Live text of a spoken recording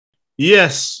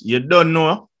Yes, you don't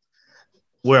know.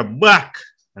 We're back,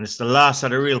 and it's the last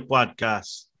of the real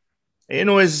podcast. You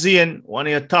know, it's Zane, one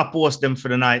of your top hosts them for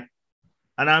the night,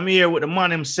 and I'm here with the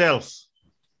man himself.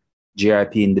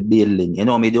 GRP in the building. You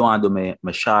know, me don't want to do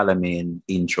my Charlemagne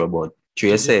intro, but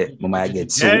you say, I might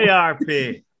get sued.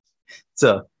 GRP.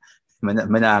 So, I'm not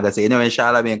going to say, you know, when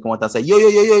Charlemagne come out and say, yo,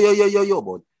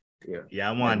 but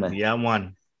yeah,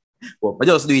 man. But I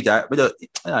just do it.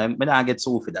 I'm not get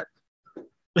sued for that.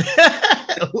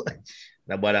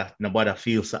 Nobody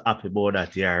feels so happy about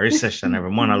that. Yeah, recession,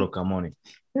 every man look at money.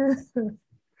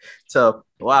 So,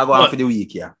 what I go on for the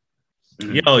week, yeah?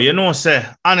 Yo, you know, say,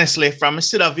 honestly, from I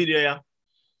see that video, yeah,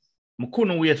 I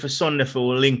couldn't wait for Sunday for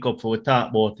we link up for we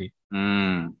talk about it.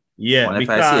 Yeah, well,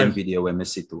 because if I see a video when I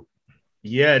see too.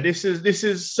 Yeah, this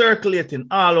is circulating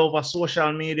all over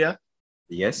social media.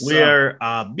 Yes, where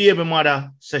baby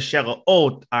mother says she go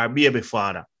out her baby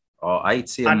father. Oh, I'd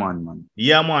say man.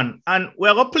 Yeah, man. And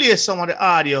we're going to play some of the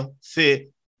audio for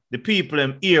the people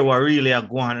in here who really are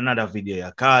going another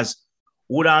video. Because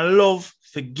would I love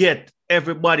to get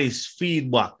everybody's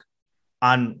feedback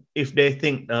on if they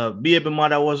think the baby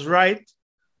mother was right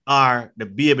or the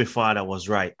baby father was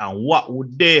right. And what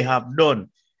would they have done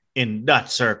in that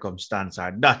circumstance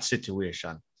or that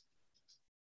situation?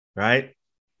 Right?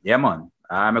 Yeah, man.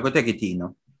 I'm going to take it, you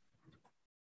know.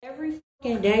 Every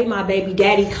fucking day, my baby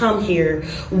daddy come here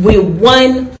with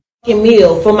one fucking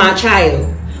meal for my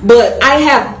child. But I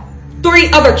have 3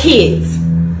 other kids.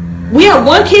 We have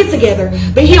 1 kid together,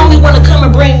 but he only want to come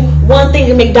and bring one thing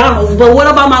to McDonald's. But what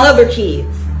about my other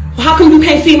kids? How come you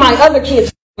can't feed my other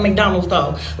kids at McDonald's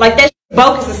though? Like that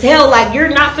bogus as hell. Like you're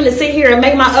not finna sit here and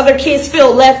make my other kids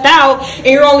feel left out, and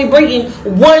you're only bringing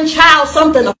one child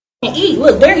something to eat.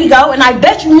 Look, there he go, and I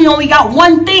bet you he only got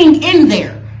 1 thing in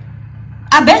there.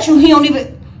 I bet you he don't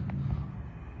even.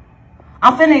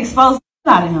 I'm finna expose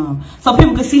out of him so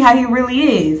people can see how he really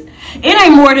is. It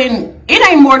ain't more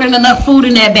than enough food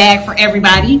in that bag for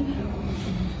everybody.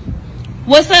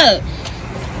 What's up?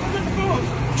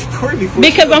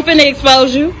 Because I'm finna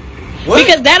expose you. What?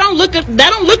 Because that don't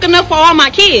look enough for all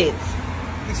my kids.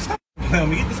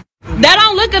 That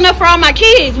don't look enough for all my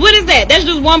kids. What is that? That's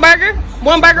just 1 burger?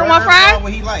 1 burger, 1 fry?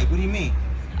 What he like? What do you mean?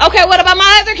 Okay, what about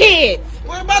my other kids?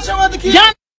 What about your other kids?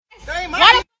 Okay,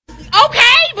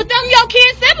 but them your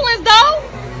kids' siblings though.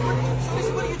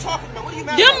 What are you talking about? What are you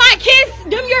mad about?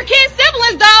 Them your kids'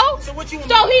 siblings though. So what you?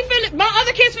 My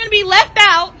other kids finna be left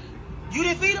out. You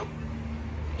didn't feed them?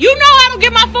 You know I don't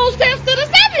get my food stamps to the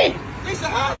 7. Lisa,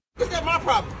 how is that my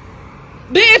problem?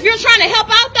 But if you're trying to help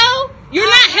out though, you're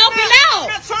not helping out.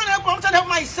 I'm not trying to help. I'm trying to help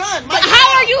my son. How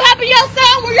are you helping your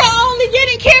son when you're only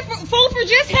getting food for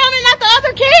just him and not the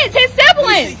other kids, his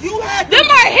siblings? Lisa, them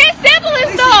are his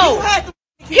siblings though.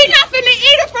 He's not finna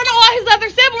eat in front of all his other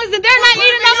siblings, and they're not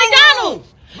eating no McDonald's.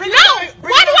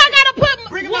 Why do I gotta put?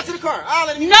 Bring him out to the car. I'll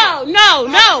let him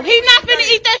No. He's not finna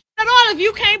eat that shit at all if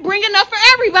you can't bring enough for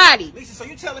everybody. Lisa, so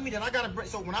you telling me that I gotta bring?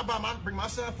 So when I bring my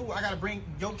son food, I gotta bring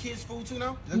your kids food too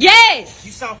now? Yes.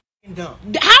 You sound dumb.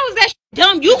 How is that shit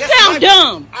dumb? You sound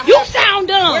dumb. You sound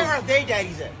dumb. Where are they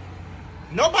daddies at?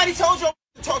 Nobody told you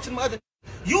to talk to them other.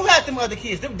 You had them other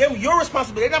kids. Them your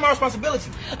responsibility. They're not my responsibility.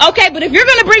 Okay, but if you're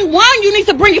gonna bring one, you need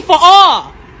to bring it for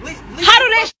all. How do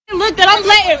that shit look that I'm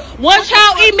letting one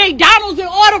child eat McDonald's and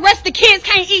all the rest of the kids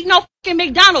can't eat no fucking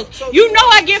McDonald's? So you know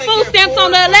I get food stamps on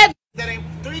the 11th. That ain't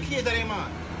 3 kids that ain't mine.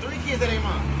 3 kids that ain't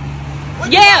mine. What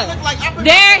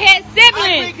they're his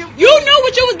siblings. You knew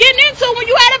what you was getting into when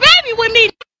you had a baby with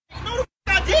me. No, the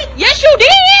I didn't. Yes, you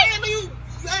did.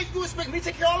 You expect me to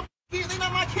take care of all the kids? They're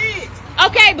not my kids.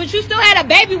 Okay, but you still had a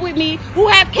baby with me who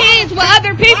have kids with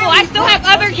other people. I still have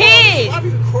other kids. Why are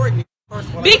you recording it?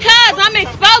 Because I'm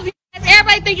exposing.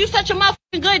 Everybody think you such a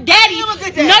motherfucking good daddy. I'm a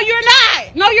good daddy. No, you're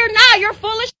not. No, you're not. You're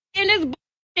full of shit in this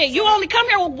bullshit. You only come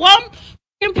here with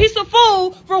 1 piece of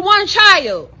food for 1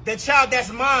 child. The child that's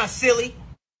mine, silly.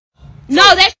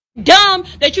 No, that's dumb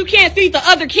that you can't feed the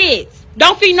other kids.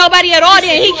 Don't feed nobody at all.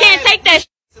 Then he can't take that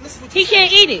shit. He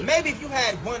can't eat it. Maybe if you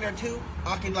had 1 or 2,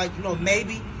 I can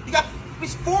maybe. You got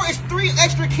it's 3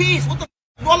 extra kids. What the f?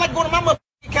 You all like going to my mother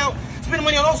account, spending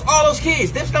money on all those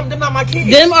kids. Them not my kids.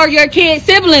 Them are your kids'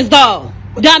 siblings, though.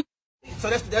 Dumb. So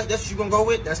that's what you gonna go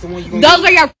with. That's the one you gonna. Those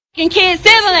are your fucking kids'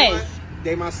 siblings.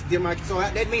 They my. So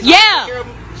that means yeah. I take care of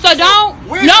them. So don't.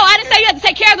 No, I didn't say you have to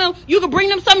take care of them. You can bring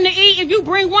them something to eat if you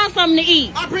bring one something to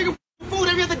eat. I bring them food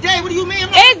every other day. What do you mean?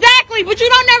 Exactly, but you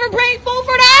don't never bring food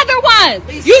for the other ones.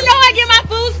 Lisa, you know I get my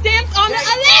food stamps on the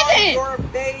 11th. Your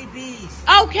babies.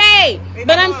 Okay,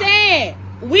 but I'm saying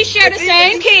we share the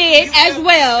same kid as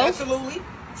well. Absolutely.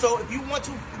 So if you want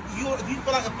to, if you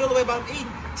feel like I feel the way about eating,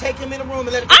 take him in the room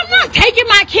and let him. I'm not taking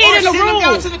my kid in the Send him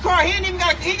down room. to the car. He ain't even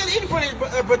got to eat in front of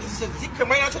his brothers and sisters. He come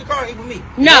right out to the car and eat with me.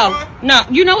 No.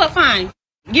 You know what? Fine.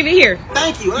 Give it here.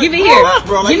 Thank you. Give it here.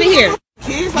 Bro, Give it here.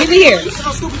 Kids, Give it here. You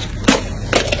so stupid.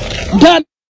 Dumb.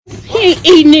 He ain't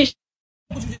eating this.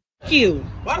 You.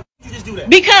 Why the you just do that?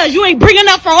 Because you ain't bringing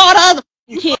up for all the other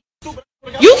kids.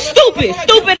 You stupid.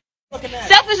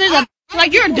 Selfish as a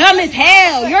like you're dumb as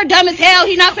hell. You're dumb as hell.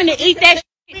 He not finna eat that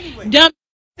shit. Dumb.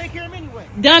 Take care of him anyway.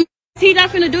 Dumb. He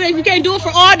not finna do that. If you can't do it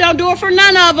for all, don't do it for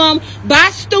none of them. Bye,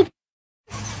 stupid.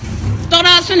 Thought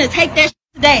I was finna take that shit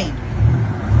today.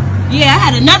 Yeah, I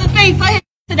had another thing for him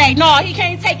today. No, he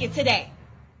can't take it today.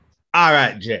 All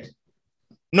right, Jay.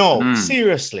 No,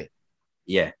 seriously.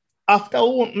 Yeah. After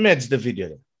who made the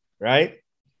video, right?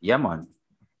 Yeah, man.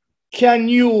 Can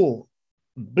you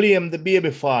blame the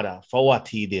baby father for what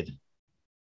he did?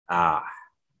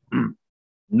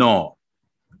 No.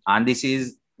 And this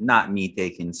is not me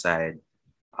taking side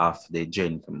of the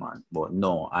gentleman, but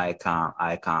no, I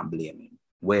can't blame him.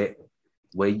 Where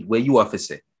you have to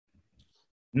say?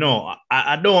 No,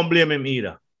 I don't blame him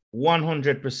either.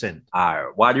 100%. All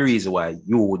right. What the reason why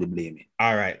you would blame him?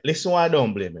 All right. Listen why I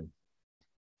don't blame him.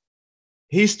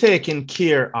 He's taking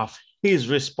care of his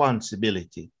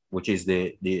responsibility. Which is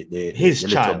the his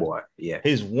child. little boy. Yeah.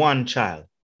 His one child.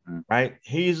 Right?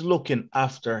 He's looking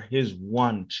after his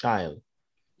one child.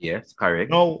 Yes,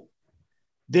 correct. Now,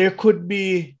 there could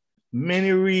be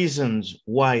many reasons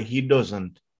why he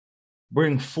doesn't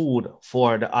bring food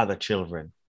for the other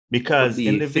children. Because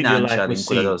in the video, like we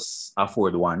see, just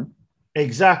afford one.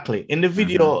 Exactly. In the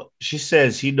video, she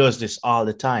says he does this all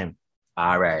the time.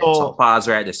 All right. So pause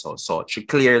right there. So she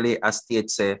clearly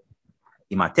states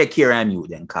he might take care of you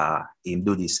then, cause him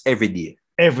do this every day.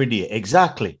 Every day,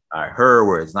 exactly. Her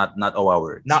words, not our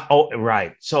words.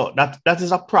 Right. So that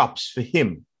is a props for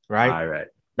him, right? All right.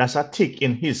 That's a tick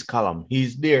in his column.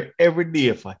 He's there every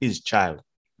day for his child.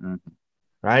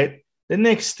 Right? The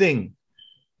next thing,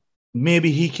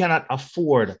 maybe he cannot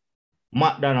afford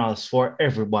McDonald's for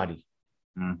everybody.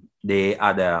 The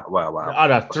other, the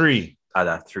other three.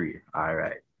 Other three. All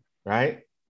right. Right?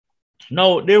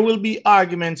 Now, there will be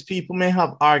arguments. People may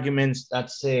have arguments that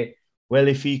say, well,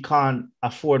 if he can't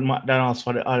afford McDonald's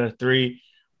for the other three,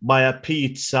 buy a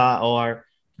pizza or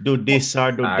do this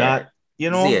or do that. Right.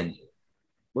 You know? Zane,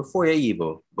 before you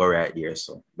even go right there,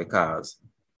 so, because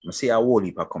I see a whole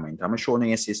heap of comment. I'm sure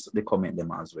you see the comment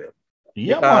them as well.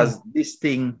 Yeah, because this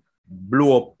thing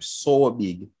blew up so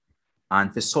big,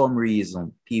 and for some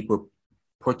reason, people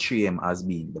portray him as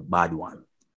being the bad one.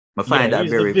 I find that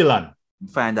very villain.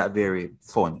 I find that very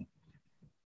funny.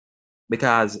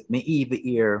 Because me even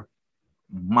hear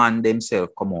man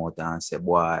themselves come out and say,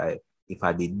 boy, if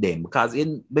I did them. Because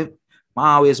I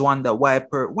always wonder why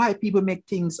people make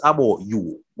things about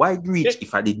you. Why reach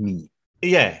if I did me?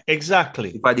 Yeah,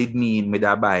 exactly. If I did me, would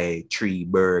I buy 3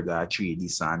 burger, 3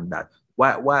 this and that?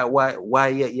 Why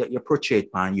you portray it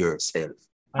on yourself?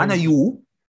 I know you.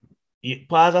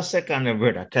 Pause a second,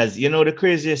 brother, because you know the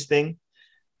craziest thing?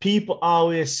 People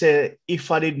always say, if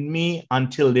I did me,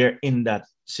 until they're in that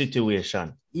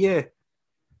situation. Yeah.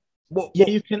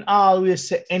 You can always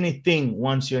say anything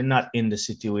once you're not in the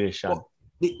situation.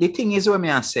 The thing is, when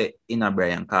I say,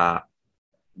 Brian,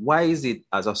 why is it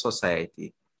as a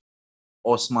society,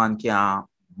 us man can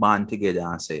band together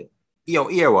and say, yo,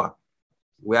 here what?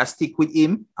 We are stick with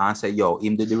him and say, yo,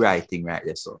 him do the right thing right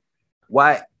there. So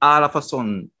why all of a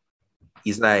sudden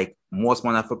is like most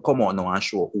men have to come out now and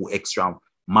show who extra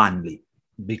manly?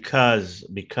 Because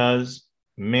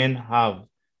men have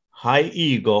high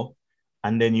ego,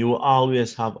 and then you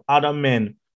always have other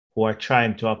men who are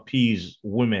trying to appease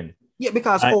women. Yeah,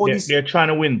 because they're trying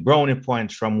to win brownie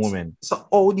points from women. So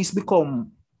all this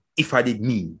become if I did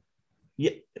me.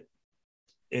 Yeah.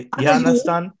 You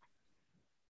understand?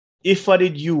 If I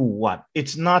did you, what?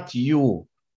 It's not you,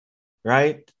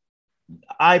 right?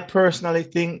 I personally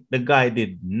think the guy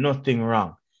did nothing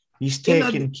wrong. He's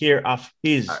taking care of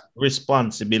his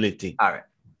responsibility. All right.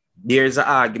 There's an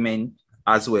argument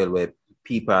as well where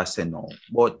people are saying no.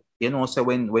 But, so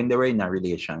when they were in a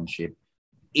relationship,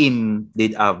 him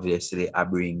did obviously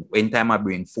when I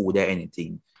bring food or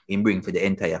anything, him bring for the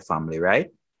entire family, right?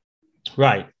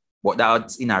 Right. But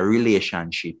that's in a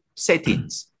relationship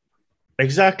settings.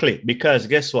 Exactly. Because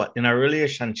guess what? In a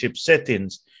relationship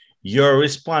settings, your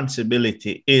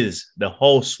responsibility is the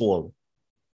household.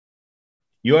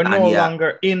 You're no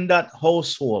longer in that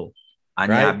household.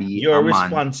 And right? Your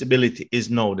responsibility is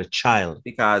now the child.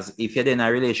 Because if you're in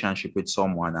a relationship with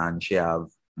someone and she have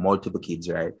multiple kids,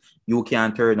 right? You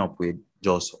can't turn up with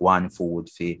just one food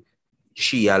for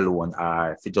she alone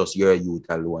or for just your youth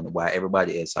alone, while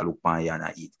everybody else look on you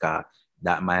and eat car,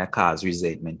 that might cause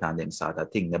resentment and them sort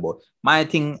of thing. But my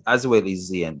thing as well is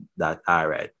saying that all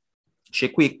right, she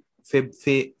quick for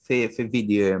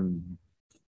video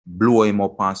blow him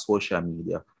up on social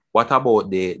media. What about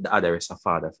the other rest of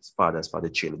fathers for the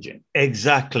children?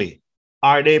 Exactly.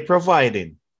 Are they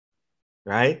providing?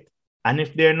 Right? And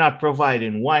if they're not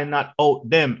providing, why not out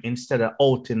them instead of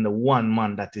outing the one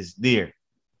man that is there?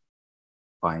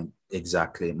 Fine,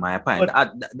 exactly. My point.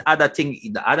 The other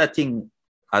thing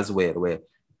as well, where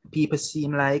people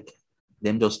seem like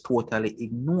them just totally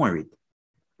ignore it,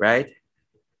 right?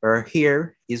 Her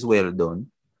hair is well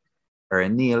done, her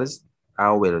nails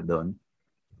are well done,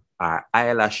 her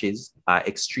eyelashes are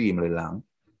extremely long.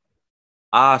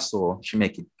 Also, she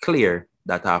make it clear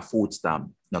that her food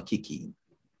stamp not kicking.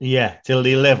 Yeah, till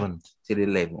the 11th. Till the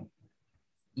 11th.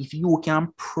 If you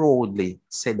can proudly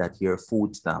say that you're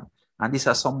food stamp, and this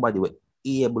is somebody who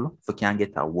able to can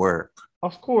get a work.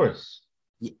 Of course.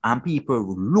 And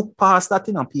people look past that,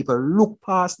 you know, people look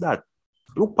past that.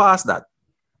 Look past that.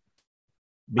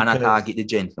 And I target the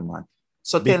gentleman.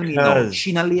 So tell me now,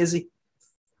 she not lazy?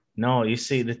 No, you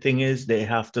see, the thing is they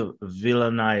have to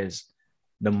villainize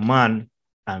the man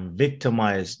and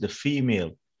victimize the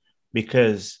female,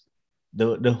 because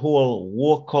the whole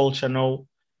woke culture now,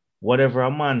 whatever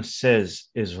a man says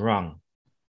is wrong.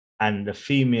 And the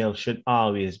female should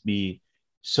always be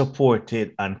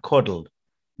supported and cuddled.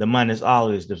 The man is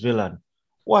always the villain.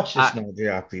 Watch this now,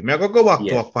 JRP. May I go back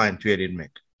to a point you didn't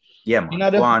make? Yeah,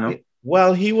 man.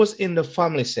 Well, he was in the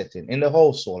family setting, in the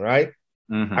household, right?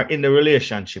 Mm-hmm. Or in the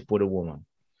relationship with a woman.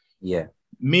 Yeah.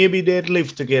 Maybe they'd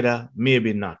live together,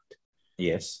 maybe not.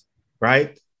 Yes.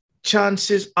 Right?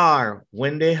 Chances are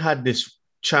when they had this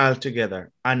child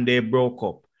together and they broke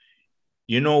up,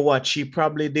 you know what she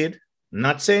probably did?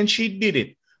 Not saying she did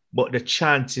it, but the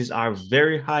chances are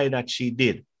very high that she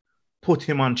did. Put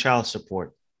him on child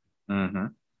support. Mm-hmm.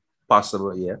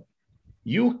 Possible, yeah.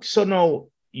 So now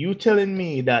you telling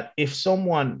me that if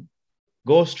someone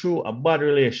goes through a bad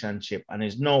relationship and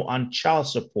is now on child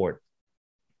support,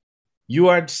 you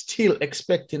are still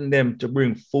expecting them to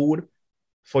bring food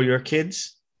for your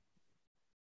kids?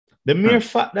 The mere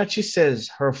fact that she says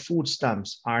her food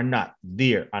stamps are not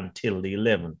there until the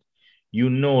 11th, you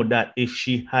know that if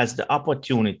she has the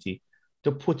opportunity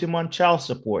to put him on child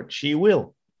support, she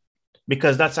will.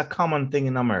 Because that's a common thing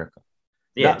in America.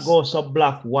 Yes. That goes to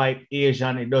black, white,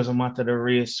 Asian, it doesn't matter the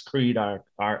race, creed,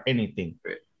 or anything.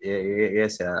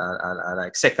 Yes, I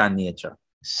like second nature.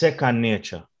 Second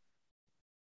nature.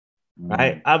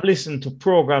 Right? I've listened to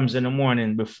programs in the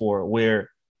morning before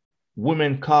where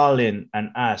women call in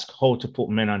and ask how to put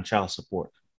men on child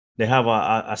support. They have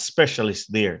a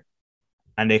specialist there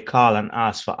and they call and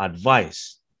ask for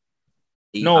advice.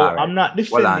 No, right. I'm not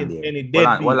defending any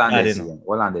deadbeat.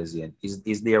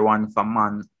 Is there one for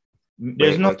man?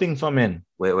 There's nothing for men.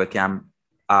 Where we can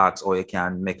ask or you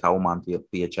can make a woman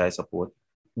pay child support?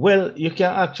 Well, you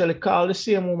can actually call the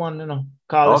same woman,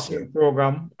 call the same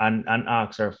program and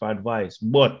ask her for advice.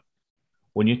 But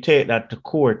when you take that to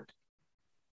court,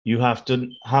 you have to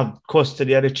have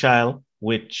custody of the child,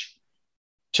 which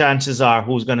chances are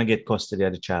who's going to get custody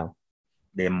of the child?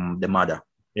 The mother.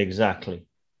 Exactly.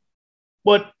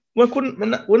 But we don't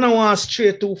want to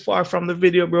stray too far from the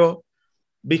video, bro,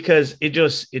 because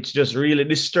it's just really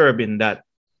disturbing that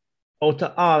out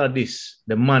of all of this,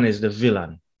 the man is the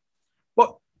villain.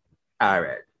 But, all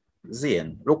right,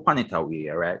 Zane, look on it away,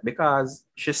 right? Because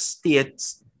she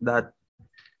states that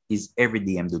is every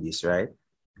day him do this, right?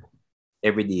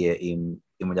 Every day him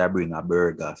would bring a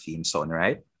burger for his son,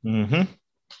 right? Mm-hmm.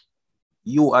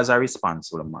 You as a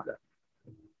responsible mother,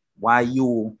 why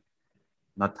you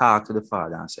not talk to the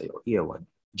father and say, oh, here what?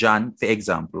 John, for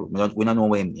example, we don't know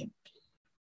what him name.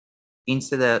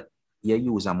 Instead of you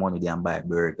use a money and buy a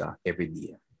burger every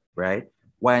day, right?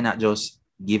 Why not just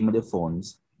give me the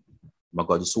funds, I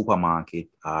go to the supermarket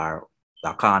or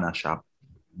the corner shop,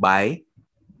 buy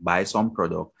some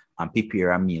product and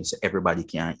prepare a meal so everybody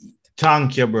can eat.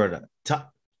 Thank you, brother.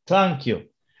 Thank you.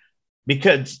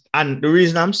 Because, and the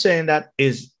reason I'm saying that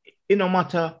is, it no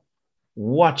matter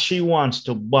what she wants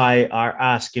to buy or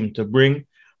ask him to bring,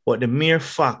 but the mere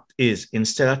fact is,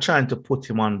 instead of trying to put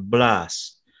him on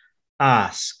blast,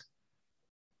 ask.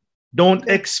 Don't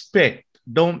expect,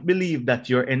 don't believe that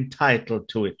you're entitled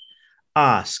to it.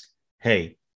 Ask,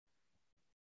 hey,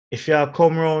 if you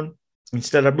come around,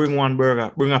 instead of bring one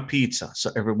burger, bring a pizza so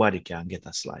everybody can get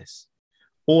a slice.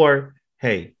 Or,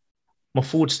 hey, my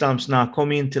food stamps now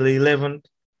come in till the 11th.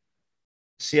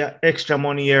 See extra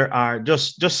money here, or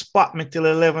just spot me till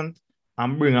 11th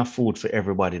and bring a food for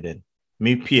everybody then.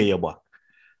 Me pay you back.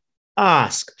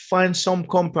 ask, find some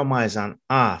compromise and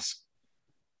ask.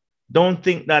 Don't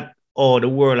think that, oh, the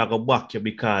world are gonna back you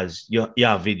because you're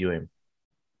videoing.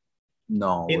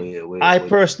 No, I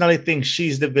personally think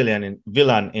she's the villain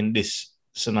in this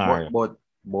scenario.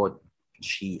 But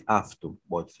she have to.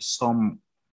 But for some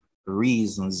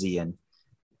reasons, Ian,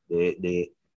 the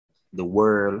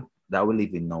world that we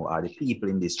live in now, are the people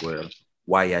in this world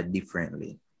wired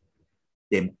differently.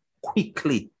 Them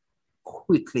quickly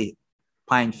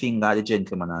point finger at the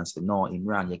gentleman and say, no,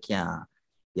 Imran, you can't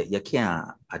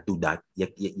do that.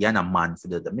 You're not a man for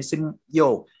that. Me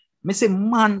say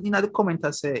man in the comment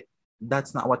I say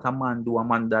that's not what a man do. A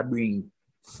man that bring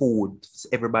food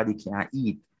everybody can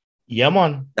eat. Yeah,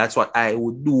 man. That's what I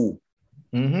would do.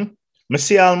 Mm-hmm. Me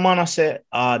see all man I say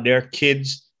they're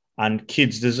kids and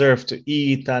kids deserve to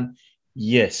eat, and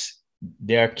yes,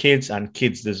 they're kids and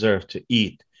kids deserve to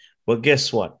eat. But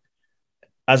guess what?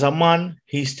 As a man,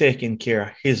 he's taking care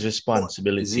of his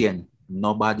responsibility. Zian,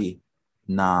 nobody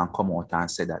come out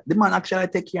and say that. The man actually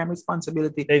take care of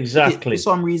responsibility. Exactly. For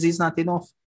some reason, it's not enough.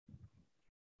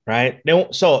 Right?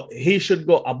 So he should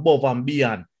go above and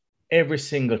beyond every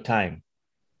single time.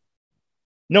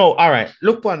 No, all right.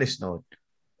 Look on this note.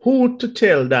 Who to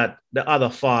tell that the other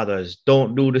fathers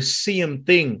don't do the same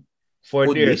thing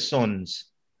for their sons,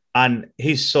 and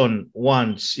his son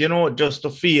wants, just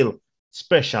to feel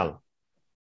special?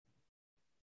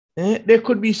 There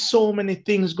could be so many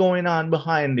things going on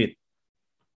behind it.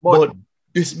 But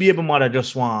this baby mother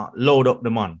just want to load up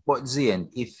the man. But Zian,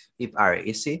 if all right,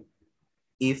 you see,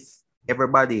 if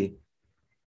everybody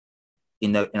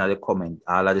in the comment,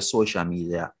 all of the social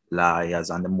media liars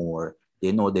and the more,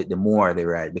 they know that the more they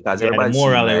right, because everybody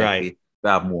morally right. We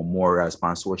have more morals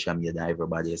on social media than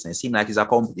everybody else. And it seems like it's a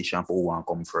competition for who want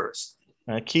to come first.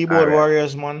 Keyboard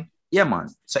warriors, man. Yeah, man.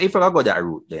 So if I go that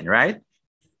route then, right?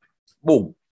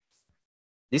 Boom.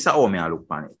 This is how I look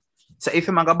on it. So if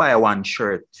I'm going to buy one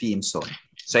shirt for him son,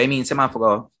 so it means I'm going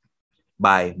to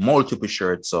buy multiple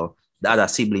shirts so the other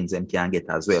siblings them can get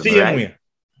as well. Same right? way.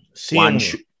 Same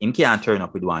way. Him can't turn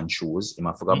up with one shoes. Him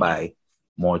have to buy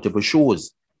multiple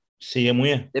shoes. Same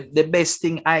way. The best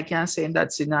thing I can say in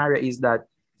that scenario is that,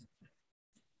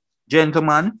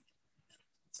 gentlemen,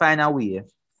 find a way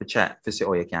to say,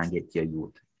 oh, you can get your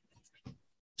youth.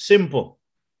 Simple.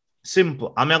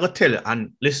 I'm going to tell you,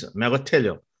 and listen, I'm going to tell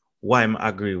you why I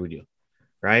agree with you,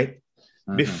 right?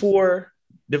 Mm-hmm. Before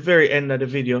the very end of the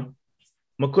video,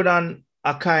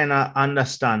 I kind of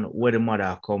understand where the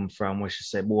mother come from, where she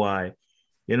said, boy,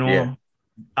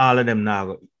 all of them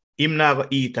now, him not going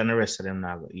to eat and the rest of them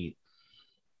not going to eat.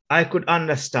 I could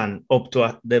understand up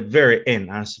to the very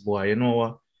end and say, boy, you know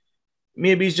what?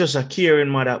 Maybe it's just a caring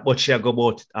mother, but she go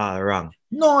about it all wrong.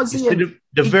 No,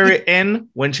 the very end,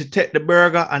 when she take the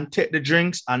burger and take the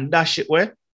drinks and dash it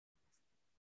away,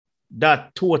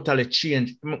 that totally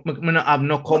changed. I don't have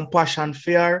no compassion,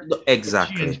 fear.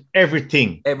 Exactly.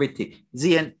 Everything.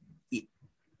 Zian,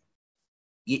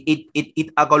 it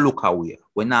I go look away.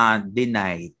 When I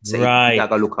deny it, say right. It I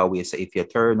go look away. So if you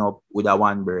turn up with a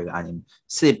one burger and him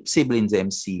siblings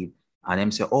them see it, and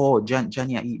them say, oh,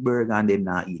 Johnny eat burger and them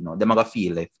not eat. No, them gonna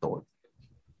feel left out.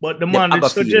 But the man would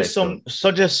suggest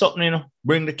something,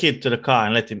 bring the kid to the car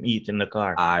and let him eat in the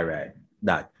car. All right,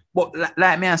 that. But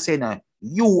like me, I say now,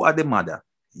 you are the mother.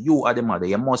 You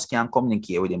must can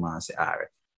communicate with him and say, all right.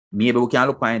 Maybe we can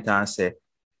look at it and say,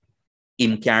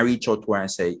 him can reach out to her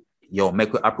and say, yo,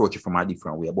 make we approach it from a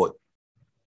different way. But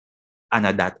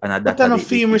that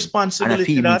female responsibility.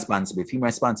 Female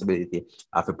responsibility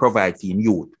of to provide for him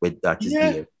youth with that is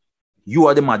there. You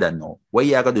are the mother now. What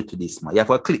you are gonna do to this man? You have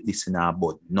to click this in our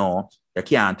butt. No, you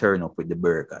can't turn up with the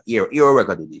burger. You're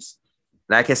gonna do this.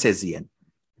 Like I said, Ian,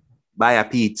 buy a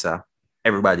pizza,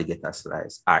 everybody get a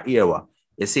slice. Or here what?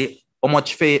 You see how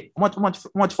much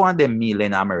for them meal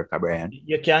in America, Brian?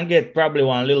 You can get probably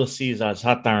one Little Caesars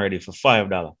hot and ready for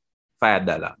 $5.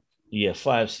 $5. Yeah,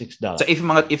 $5-6. So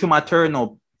if you turn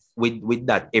up with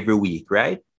that every week,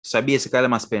 right? So basically I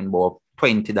must spend about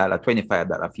 $20,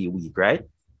 $25 a week, right?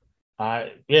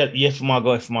 If I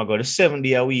go the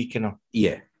 70 a week,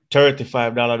 Yeah.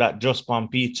 $35 that just on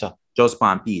pizza.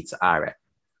 All right.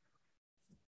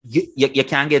 You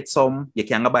can get some, you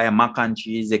can go buy a mac and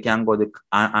cheese, you can go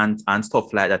and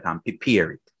stuff like that and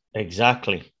prepare it.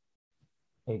 Exactly.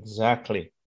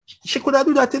 She could have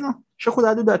do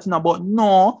that, but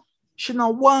no, she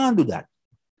don't want to do that.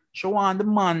 She want the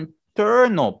man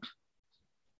turn up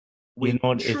with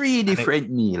three different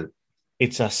meals.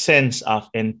 It's a sense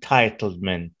of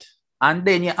entitlement. And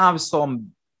then you have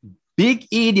some big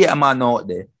idiot man out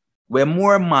there. We're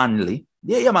more manly.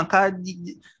 Yeah, man.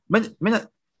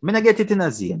 Me not get it in a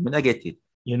zine. Me not get it.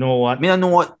 You know what? Me don't know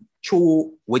what.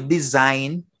 through with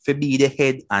design for be the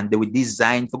head and they would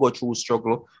design to go through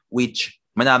struggle, which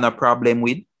I have no problem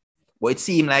with. But it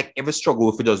seemed like every struggle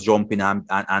if you just jump in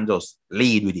and just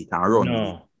lead with it and run with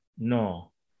it.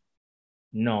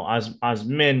 No. As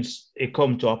men, it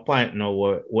come to a point now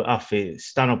where we have to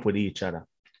stand up with each other.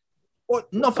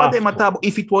 But not for them at all.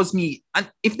 If it was me, and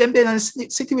if them in a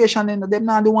situation, then them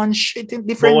not the one shit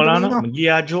different. But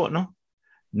yeah, a joke, no.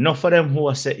 Not for them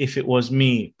who say if it was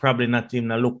me, probably not even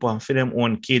look on for them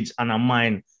own kids and a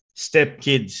mind step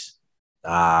kids.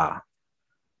 Right?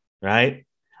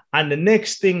 And the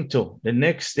next thing too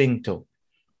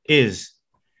is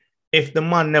if the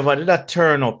man never did a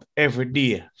turn up every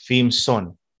day for his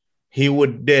son, he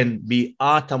would then be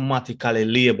automatically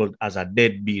labeled as a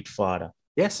deadbeat father.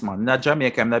 Yes, man. That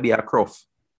Jamaica that be a croft.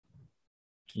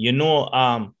 You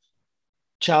know,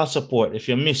 child support, if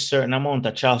you miss certain amount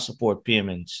of child support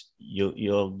payments,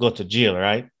 you'll go to jail,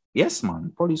 right? Yes,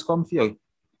 man. Police come for you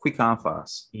quick and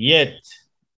fast. Yet,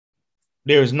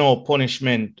 there is no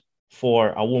punishment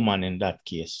for a woman in that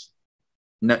case.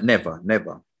 Never.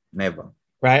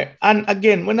 Right? And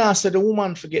again, when I say the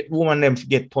woman them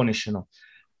forget punished, you know.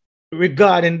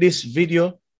 Regarding this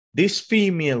video, this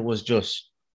female was just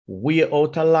way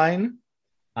out of line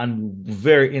and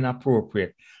very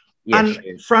inappropriate. Yes,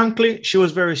 and frankly, she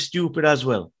was very stupid as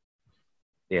well.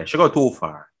 Yeah, she got too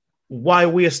far. Why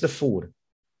waste the food?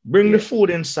 Bring the food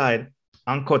inside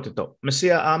and cut it up. I see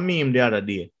a meme the other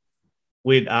day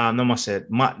with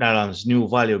McDonald's new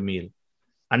value meal.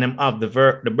 And them have the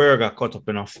burger cut up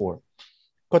in a four.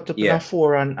 Cut up in a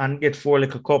four and get 4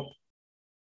 little cup.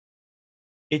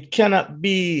 It cannot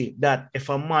be that if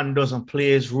a man doesn't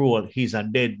play his role, he's a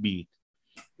deadbeat.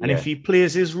 And if he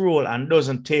plays his role and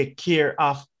doesn't take care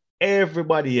of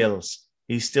everybody else,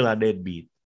 he's still a deadbeat.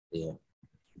 Yeah.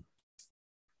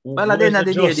 Well, at the end of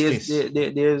the day,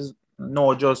 there's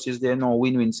no justice, there's no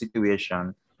win-win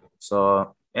situation.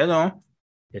 So, you know,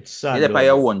 it's sad. You're by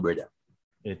your own, brother.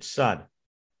 It's sad.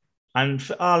 And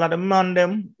for all of the man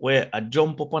them where I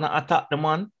jump up and I attack the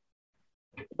man,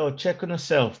 so check on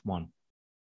yourself, man.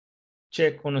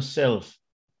 Check on yourself.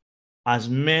 As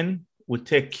men, we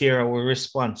take care of our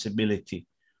responsibility,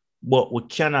 but we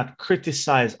cannot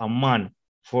criticize a man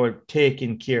for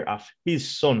taking care of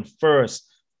his son first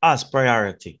as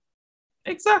priority.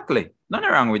 Exactly. Nothing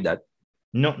wrong with that.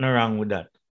 Nothing wrong with that.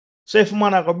 So if a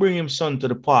man I go bring him son to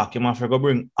the park, he might have to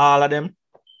bring all of them.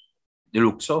 You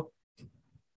look so.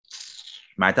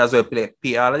 Might as well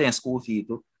pay all of them school fee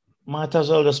too. Might as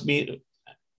well just be.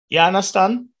 You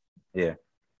understand? Yeah.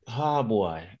 Ah,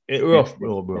 boy. It rough,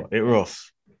 bro. It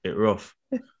rough.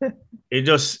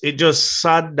 It just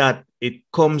sad that it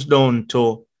comes down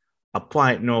to a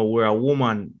point now where a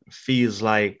woman feels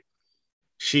like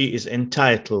she is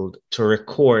entitled to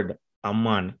record a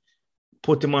man,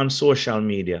 put him on social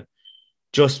media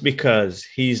just because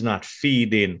he's not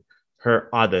feeding her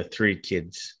other 3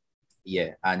 kids.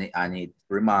 Yeah, and it's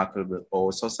remarkable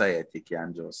how society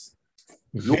can just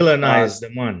villainize the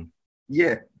man.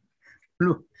 Yeah.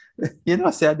 Look, you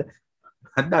know, said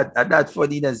that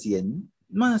funny that's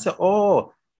man said,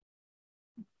 oh,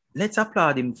 let's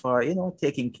applaud him for, you know,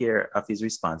 taking care of his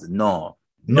response. No.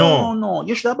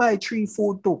 You should have buy 3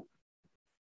 food too.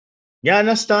 You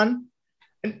understand?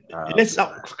 Let's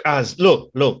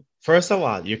look. First of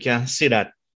all, you can see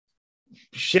that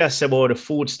she has about the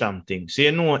food stamp thing. So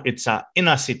you know it's a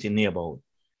inner city neighborhood,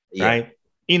 right?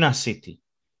 Inner city.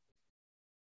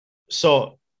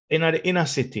 So in the inner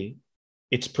city,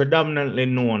 it's predominantly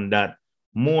known that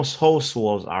most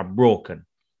households are broken.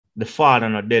 The father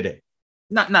not dead.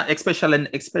 Not especially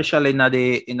in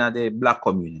the black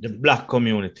community. The black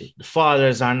community. The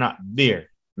fathers are not there.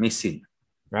 Missing.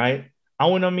 Right? I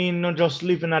want to mean not just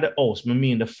living at the house. I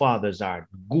mean the fathers are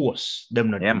ghosts. Them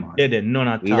not dead. None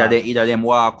at all. Either them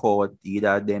walk out,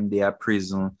 either them they are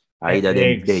prison, or either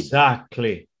them dead.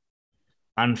 Exactly.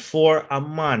 And for a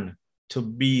man to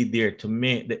be there, to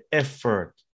make the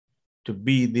effort to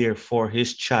be there for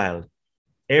his child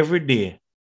every day,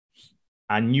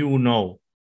 and you know,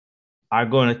 are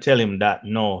going to tell him that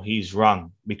no, he's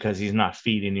wrong because he's not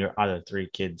feeding your other 3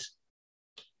 kids.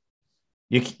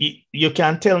 You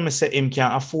can't tell me say him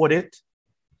can't afford it.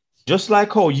 Just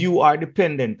like how you are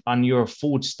dependent on your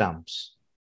food stamps,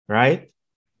 right?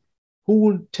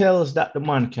 Who tells that the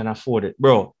man can afford it?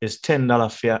 Bro, it's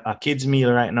 $10 for a kid's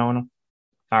meal right now, no?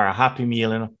 Or a happy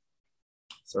meal, you know?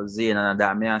 So Zane and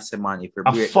that may I say, man, if you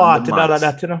break $40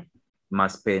 that, you know?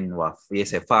 Must spend what? You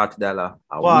say $40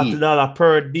 a week. $40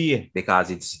 per day.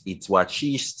 Because it's what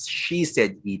she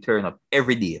said he turn up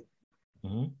every day.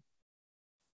 Mm-hmm.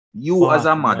 You as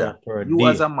a mother,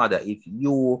 if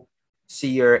you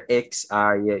see your ex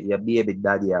or your baby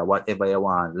daddy or whatever you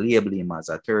want, label him as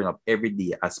a turn up every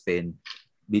day I spend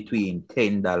between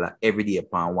 $10 every day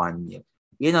upon 1 meal.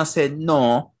 You know, said,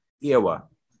 no, here what?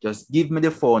 Just give me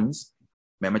the funds,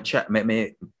 let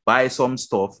me buy some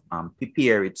stuff and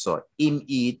prepare it so him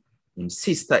eat, him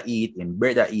sister eat, him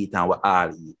brother eat, and we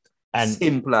all eat. And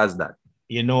simple as that.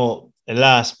 You know, the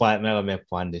last point I'm going to make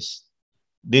on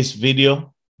this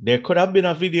video, there could have been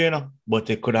a video, you know, but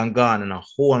it could have gone in a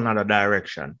whole nother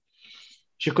direction.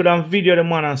 She could have videoed the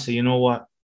man and say, you know what?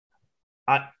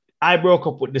 I broke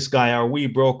up with this guy, or we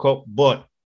broke up, but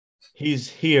he's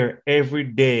here every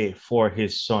day for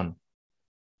his son.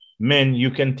 Men, you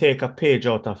can take a page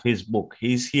out of his book.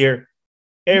 He's here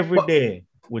every day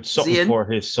with something Zane, for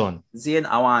his son. Zane,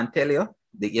 I want to tell you,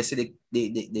 you see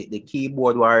the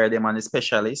keyboard warrior, them and the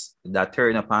specialist that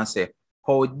turn up and say,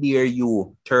 how dare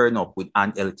you turn up with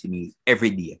unhealthy meat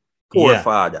every day? Poor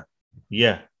father.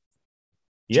 Yeah.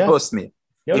 Trust me.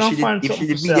 If she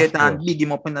video and big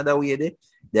him up another way,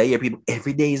 they hear people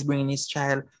every day is bringing his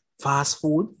child fast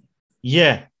food.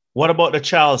 Yeah. What about the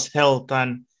child's health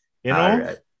and, you know?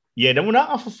 Right. Yeah, they will not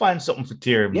have to find something for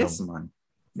Twisterium. Yes, man.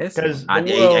 Yes, because I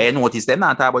noticed they're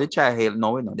not talking about the child health.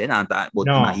 No, they're not talking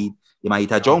about they might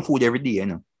eat a junk food every day, you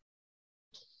know.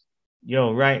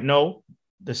 Yo, right now,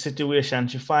 the situation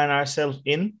she find herself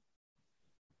in,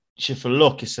 she feel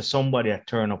lucky so somebody a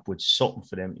turn up with something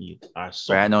for them eat. Or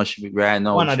something. Right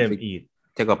now, one of them eat.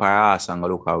 Take up her ass and go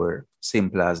look at her.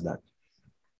 Simple as that.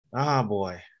 Ah,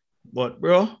 boy. But,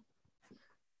 bro,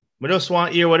 I just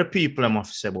want to hear what the people have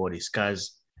to say about this,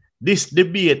 because this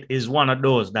debate is one of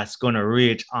those that's going to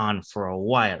rage on for a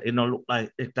while. It don't look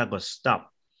like it's going to stop.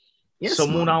 Yes, so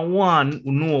more than one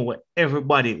who know what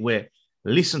everybody will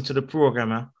listen to the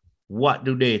program. What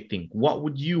do they think? What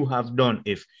would you have done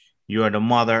if you're the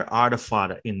mother or the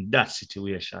father in that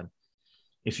situation?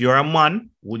 If you're a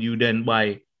man, would you then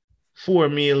buy 4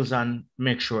 meals and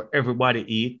make sure everybody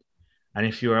eat? And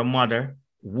if you're a mother,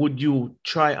 would you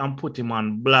try and put him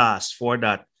on blast for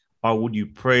that? Or would you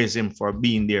praise him for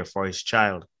being there for his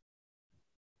child?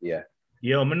 Yeah.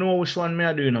 Yo, I know which one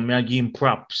I do, you know. I give him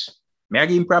props. I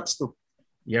give him props too.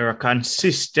 You're a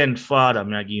consistent father.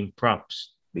 I give him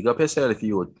props. Big up yourself,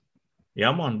 you would.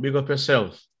 Yeah, man. Big up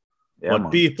yourself. Yeah, but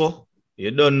man. People,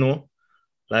 you don't know.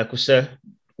 Like we said,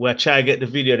 we're trying to get the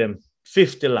video them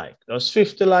 50 like. That's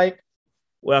 50 like.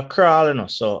 We're crawling.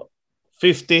 So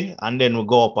 50 and then we'll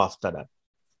go up after that.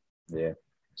 Yeah.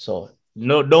 So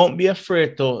no, don't be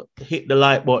afraid to hit the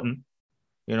like button.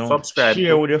 You know, subscribe,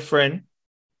 share with your friend,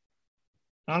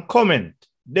 and comment.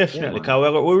 Definitely,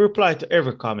 because we reply to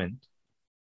every comment.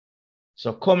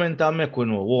 So comment and make we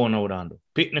know what we want to do.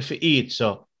 Picnic for eat,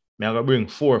 so I'm going to bring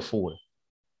 4 food.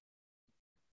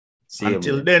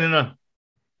 Until then, you know,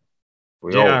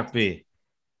 JRP.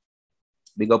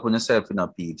 Big up on yourself, you know,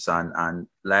 peeps, and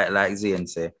like Zane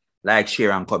say, like,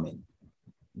 share, and comment.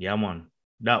 Yeah, man.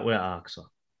 That way I ask.